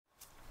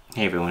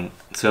Hey everyone.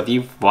 So if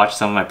you've watched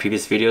some of my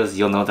previous videos,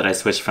 you'll know that I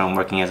switched from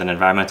working as an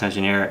environmental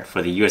engineer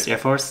for the US Air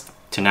Force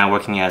to now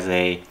working as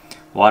a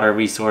water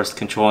resource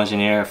control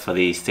engineer for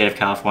the state of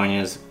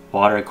California's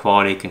Water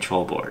Quality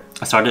Control Board.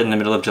 I started in the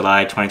middle of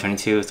July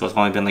 2022, so it's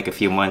only been like a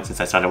few months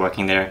since I started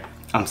working there.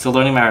 I'm still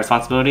learning my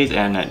responsibilities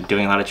and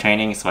doing a lot of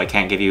training, so I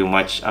can't give you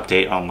much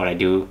update on what I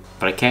do,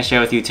 but I can share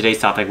with you today's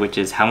topic, which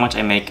is how much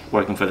I make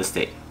working for the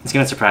state. It's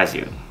going to surprise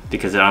you,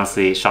 because it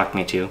honestly shocked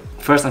me too.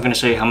 First, I'm going to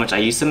show you how much I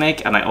used to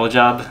make at my old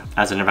job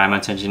as an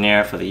environmental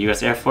engineer for the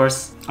US Air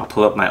Force. I'll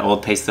pull up my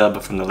old pay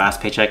stub from the last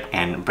paycheck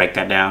and break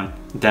that down.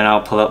 Then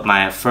I'll pull up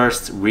my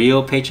first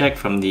real paycheck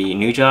from the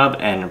new job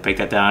and break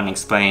that down and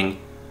explain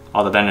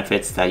all the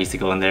benefits that used to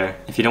go in there.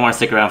 If you don't want to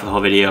stick around for the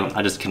whole video,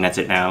 I'll just condense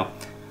it now.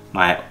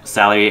 My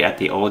salary at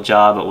the old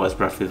job was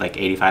roughly like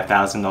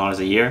 $85,000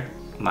 a year.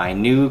 My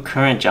new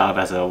current job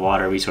as a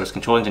water resource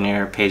control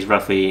engineer pays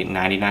roughly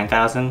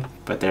 $99,000,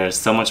 but there's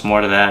so much more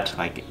to that,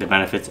 like the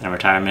benefits and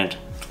retirement.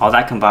 All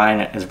that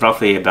combined is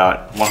roughly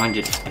about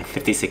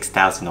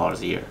 $156,000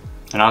 a year.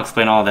 And I'll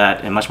explain all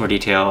that in much more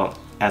detail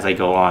as I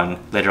go on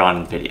later on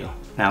in the video.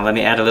 Now let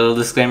me add a little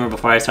disclaimer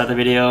before I start the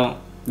video.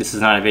 This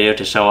is not a video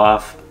to show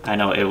off. I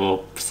know it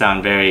will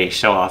sound very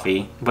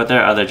show-offy, but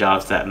there are other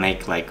jobs that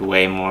make like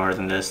way more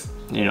than this.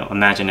 You know,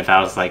 imagine if I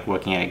was like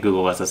working at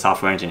Google as a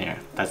software engineer.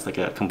 That's like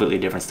a completely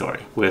different story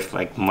with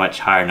like much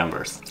higher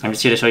numbers. I'm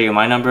just here to show you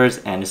my numbers,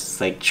 and this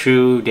is like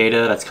true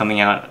data that's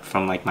coming out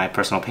from like my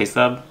personal pay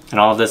stub. And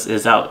all of this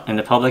is out in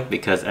the public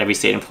because every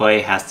state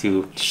employee has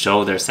to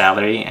show their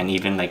salary, and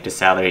even like the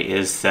salary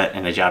is set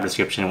in the job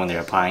description when they're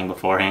applying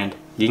beforehand.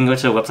 You can go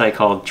to a website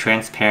called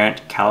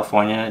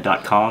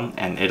transparentcalifornia.com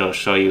and it'll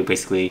show you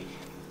basically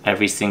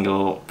every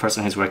single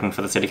person who's working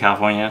for the state of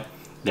California,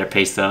 their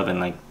pay stub, and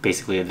like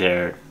basically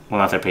their,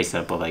 well, not their pay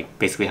stub, but like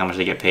basically how much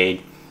they get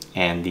paid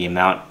and the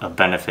amount of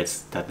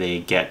benefits that they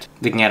get.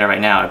 Looking at it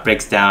right now, it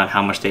breaks down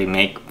how much they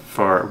make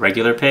for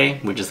regular pay,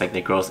 which is like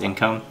their gross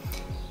income,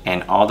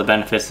 and all the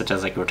benefits such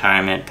as like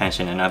retirement,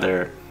 pension, and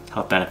other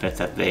health benefits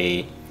that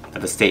the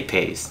state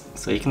pays.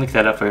 So you can look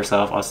that up for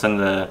yourself. I'll send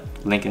the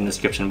link in the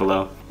description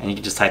below, and you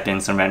can just type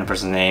in some random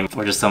person's name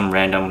or just some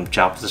random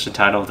job position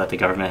title that the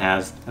government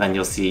has, and then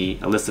you'll see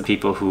a list of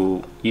people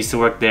who used to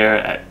work there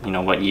at, you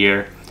know, what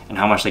year and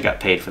how much they got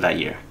paid for that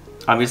year.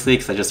 Obviously,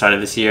 because I just started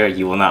this year,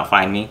 you will not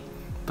find me,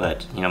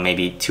 but you know,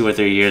 maybe 2 or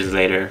 3 years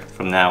later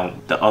from now,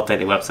 I'll update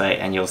the website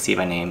and you'll see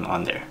my name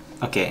on there.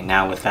 Okay,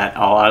 now with that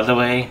all out of the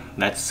way,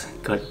 let's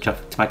go jump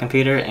to my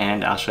computer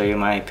and I'll show you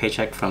my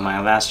paycheck from my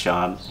last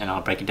job and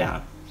I'll break it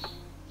down.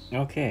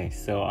 Okay,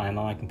 so I'm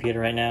on my computer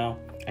right now.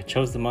 I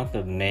chose the month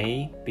of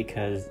May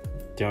because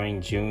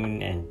during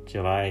June and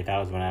July, that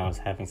was when I was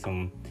having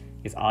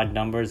these odd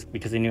numbers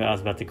because I knew I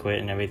was about to quit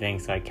and everything,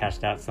 so I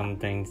cashed out some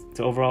things.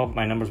 So overall,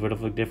 my numbers would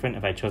have looked different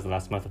if I chose the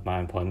last month of my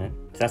employment.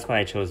 So that's why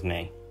I chose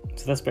May.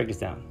 So let's break this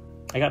down.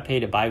 I got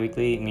paid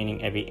bi-weekly,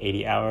 meaning every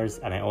 80 hours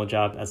at my old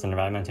job as an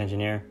environmental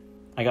engineer.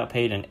 I got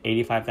paid an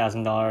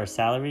 $85,000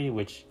 salary,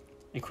 which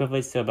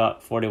equates to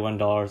about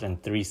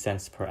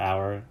 $41.03 per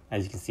hour,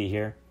 as you can see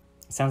here.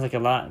 Sounds like a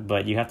lot,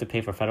 but you have to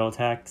pay for federal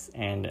tax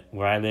and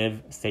where I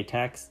live, state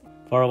tax,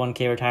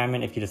 401k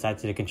retirement if you decide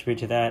to contribute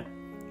to that,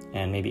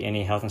 and maybe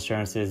any health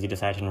insurances you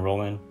decide to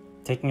enroll in.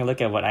 Taking a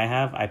look at what I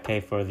have, I pay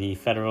for the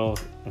federal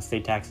and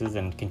state taxes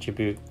and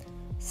contribute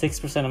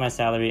 6% of my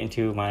salary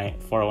into my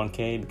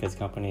 401k because the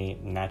company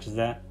matches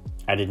that.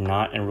 I did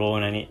not enroll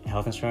in any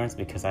health insurance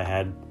because I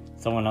had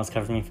someone else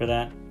cover me for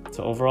that.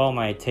 So overall,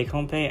 my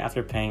take-home pay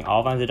after paying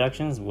all my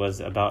deductions was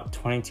about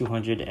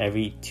 $2,200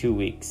 every 2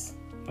 weeks.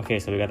 Okay,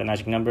 so we got the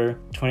magic number,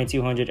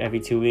 $2,200 every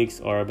 2 weeks,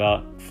 or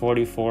about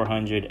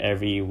 $4,400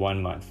 every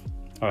 1 month.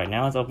 All right,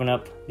 now let's open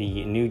up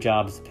the new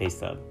job's pay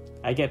stub.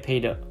 I get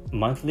paid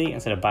monthly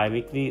instead of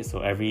bi-weekly, so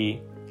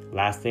every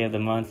last day of the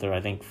month, or I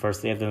think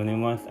first day of the new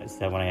month, is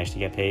that when I actually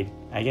get paid.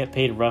 I get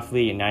paid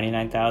roughly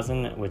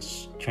 $99,000,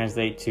 which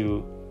translates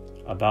to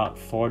about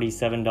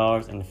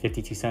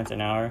 $47.52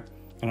 an hour.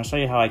 And I'll show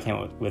you how I came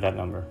up with that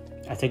number.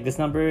 I take this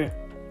number,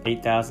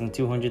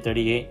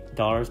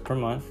 $8,238 per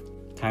month,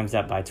 times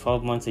that by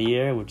 12 months a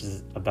year, which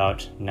is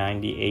about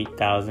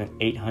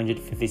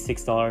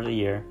 $98,856 a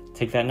year.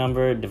 Take that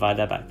number, divide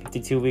that by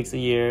 52 weeks a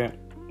year,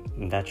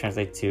 and that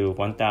translates to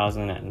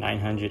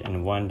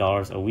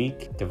 $1,901 a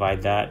week.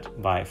 Divide that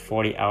by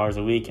 40 hours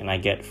a week, and I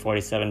get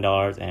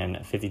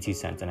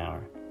 $47.52 an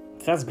hour.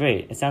 So that's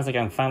great. It sounds like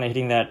I'm finally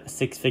hitting that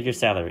 6-figure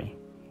salary.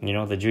 You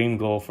know, the dream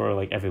goal for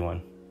like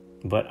everyone.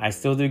 But I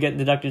still do get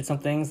deducted some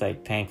things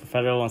like paying for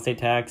federal and state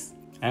tax.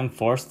 I'm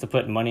forced to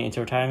put money into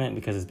retirement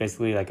because it's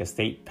basically like a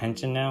state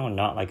pension now,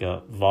 not like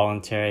a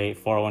voluntary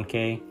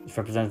 401k. It's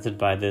represented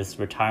by this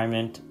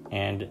retirement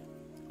and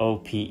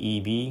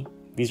OPEB.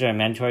 These are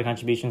mandatory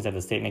contributions that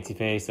the state makes you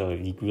pay, so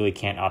you really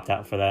can't opt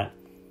out for that.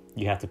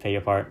 You have to pay your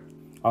part.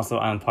 Also,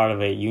 I'm part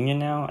of a union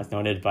now, as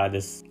noted by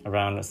this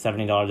around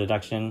 $70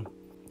 deduction.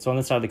 So on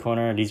this side of the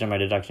corner, these are my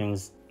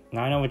deductions.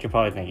 Now I know what you're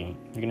probably thinking.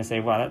 You're gonna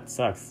say, wow, that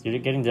sucks. You're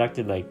getting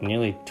deducted like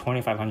nearly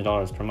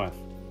 $2,500 per month.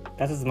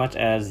 That's as much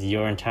as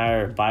your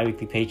entire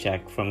bi-weekly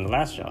paycheck from the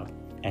last job.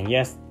 And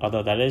yes,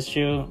 although that is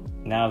true,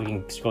 Now we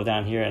can scroll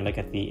down here and look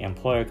at the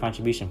employer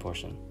contribution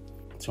portion.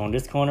 So in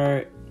this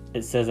corner,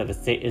 it says that the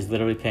state is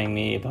literally paying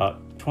me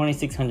about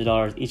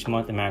 $2,600 each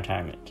month in my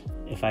retirement.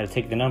 If I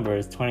take the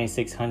numbers,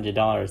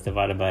 $2,600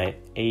 divided by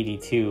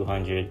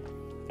 $8,200,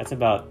 that's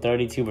about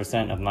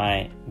 32% of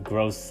my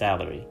gross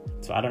salary.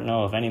 So I don't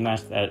know if any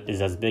match that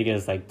is as big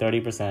as like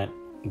 30%,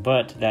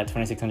 but that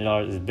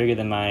 $2,600 is bigger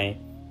than my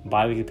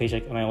bi-weekly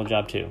paycheck at my old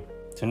job too.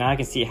 So now I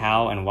can see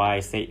how and why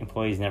state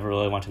employees never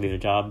really want to leave their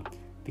job,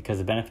 because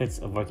the benefits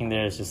of working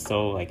there is just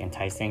so like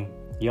enticing.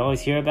 You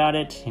always hear about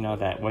it, you know,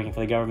 that working for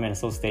the government is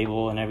so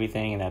stable and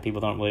everything, and that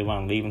people don't really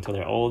want to leave until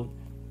they're old.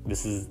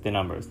 This is the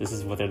numbers. This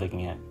is what they're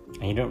looking at.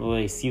 And you don't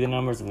really see the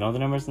numbers and know the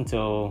numbers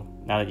until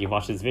now that you've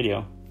watched this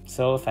video.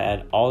 So if I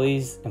add all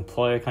these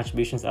employer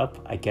contributions up,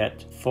 I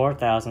get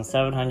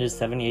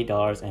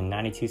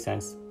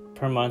 $4,778.92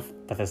 per month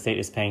that the state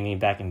is paying me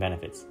back in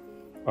benefits.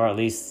 Or at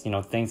least, you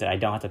know, things that I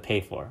don't have to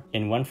pay for.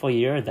 In one full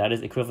year, that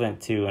is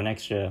equivalent to an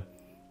extra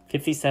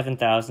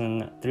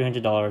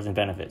 $57,300 in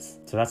benefits.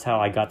 So that's how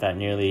I got that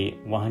nearly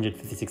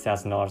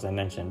 $156,000 I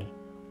mentioned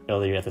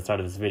earlier at the start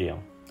of this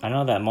video. I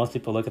know that most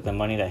people look at the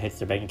money that hits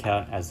their bank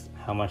account as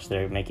how much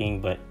they're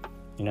making, but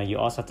you know, you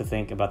also have to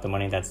think about the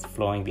money that's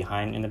flowing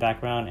behind in the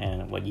background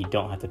and what you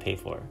don't have to pay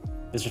for.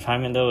 This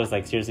retirement though is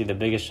like seriously the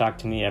biggest shock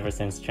to me ever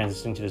since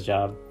transitioning to this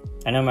job.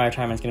 I know my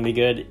retirement's gonna be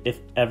good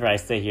if ever I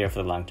stay here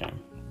for the long term.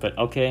 But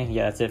okay,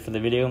 yeah, that's it for the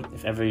video.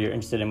 If ever you're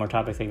interested in more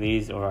topics like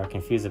these or are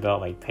confused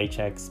about like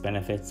paychecks,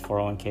 benefits,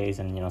 401ks,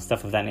 and you know,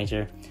 stuff of that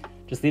nature,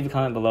 just leave a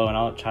comment below and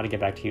I'll try to get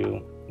back to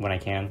you when I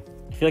can.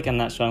 I feel like I'm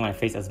not showing my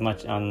face as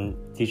much on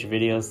future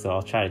videos, so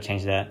I'll try to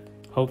change that.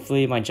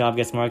 Hopefully my job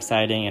gets more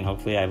exciting and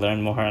hopefully I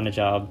learn more on the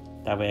job.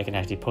 That way I can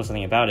actually post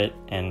something about it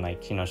and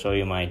like, you know, show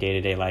you my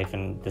day-to-day life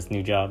in this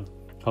new job.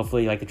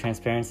 Hopefully you like the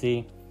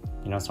transparency.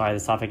 You know, sorry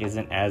this topic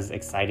isn't as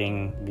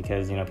exciting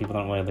because, you know, people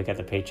don't really look at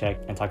the paycheck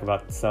and talk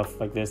about stuff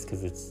like this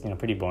because it's, you know,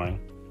 pretty boring.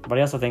 But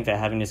I also think that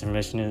having this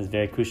information is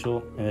very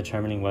crucial in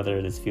determining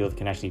whether this field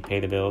can actually pay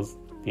the bills.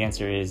 The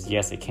answer is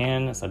yes, it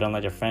can, so don't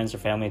let your friends or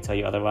family tell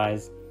you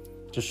otherwise.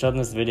 Just show them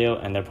this video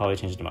and they'll probably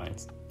change their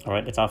minds.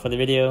 Alright, that's all for the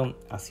video.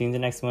 I'll see you in the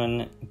next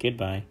one.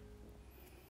 Goodbye.